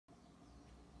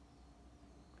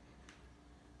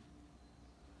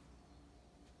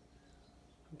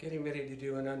Getting ready to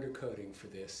do an undercoating for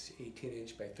this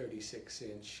 18-inch by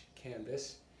 36-inch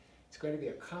canvas. It's going to be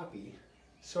a copy,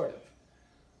 sort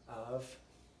of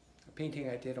a painting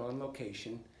I did on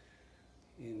location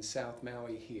in South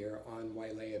Maui here on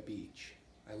Wailea Beach.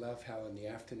 I love how in the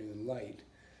afternoon light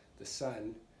the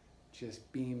sun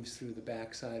just beams through the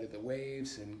backside of the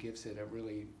waves and gives it a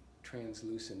really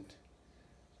translucent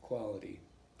quality.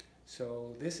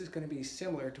 So this is going to be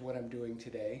similar to what I'm doing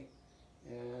today,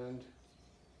 and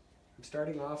I'm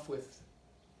starting off with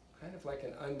kind of like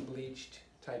an unbleached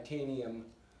titanium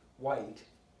white,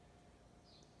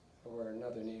 or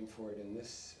another name for it in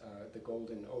this, the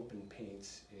golden open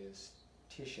paints is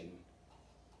Titian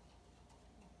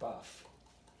buff.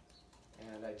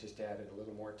 And I just added a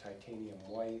little more titanium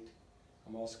white.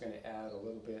 I'm also going to add a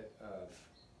little bit of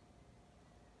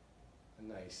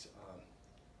a nice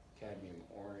cadmium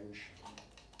orange.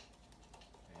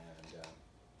 And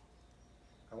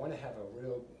I want to have a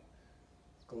real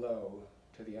glow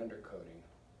to the undercoating.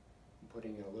 I'm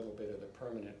putting in a little bit of the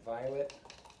permanent violet.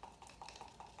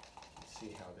 Let's see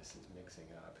how this is mixing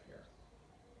up here.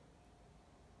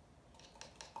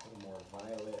 A little more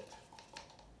violet.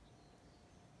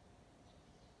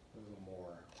 A little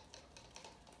more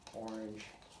orange.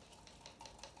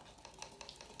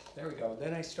 There we go.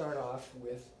 Then I start off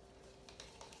with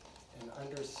an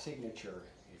under signature,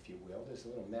 if you will. There's a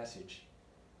little message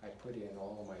I put in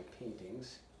all my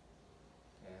paintings,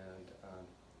 and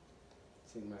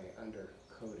it's in my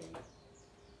undercoating.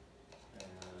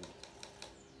 And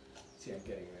see, I'm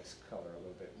getting this color a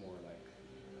little bit more like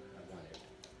I want it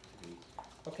to be.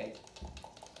 Okay,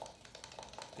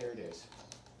 there it is.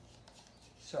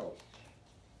 So,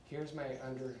 here's my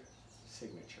under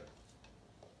signature,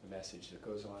 the message that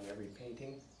goes on every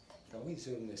painting. Let me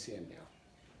zoom this in now.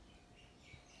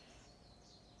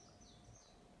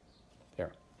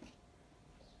 There.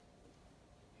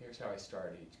 Here's how I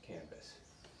start each canvas.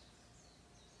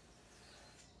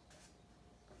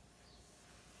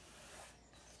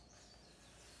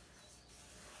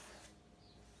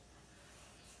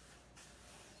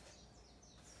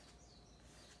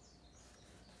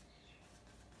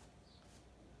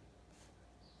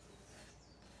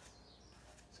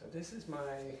 So this is my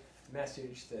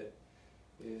message that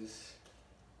is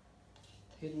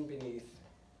hidden beneath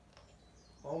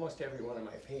almost every one of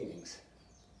my paintings.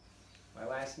 My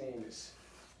last name is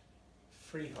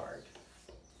Freeheart.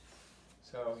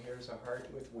 So here's a heart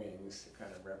with wings to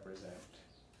kind of represent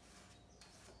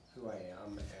who I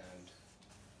am and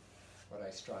what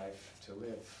I strive to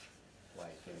live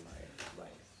like in my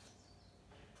life.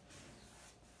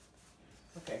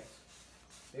 Okay,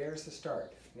 there's the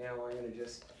start. Now I'm going to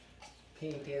just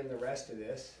paint in the rest of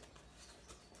this,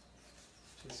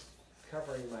 just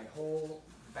covering my whole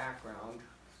background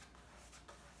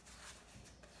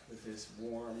with this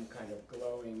warm kind of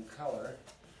glowing color.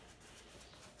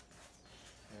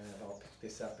 And I'll pick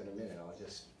this up in a minute. I'll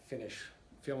just finish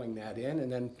filling that in and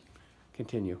then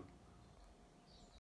continue.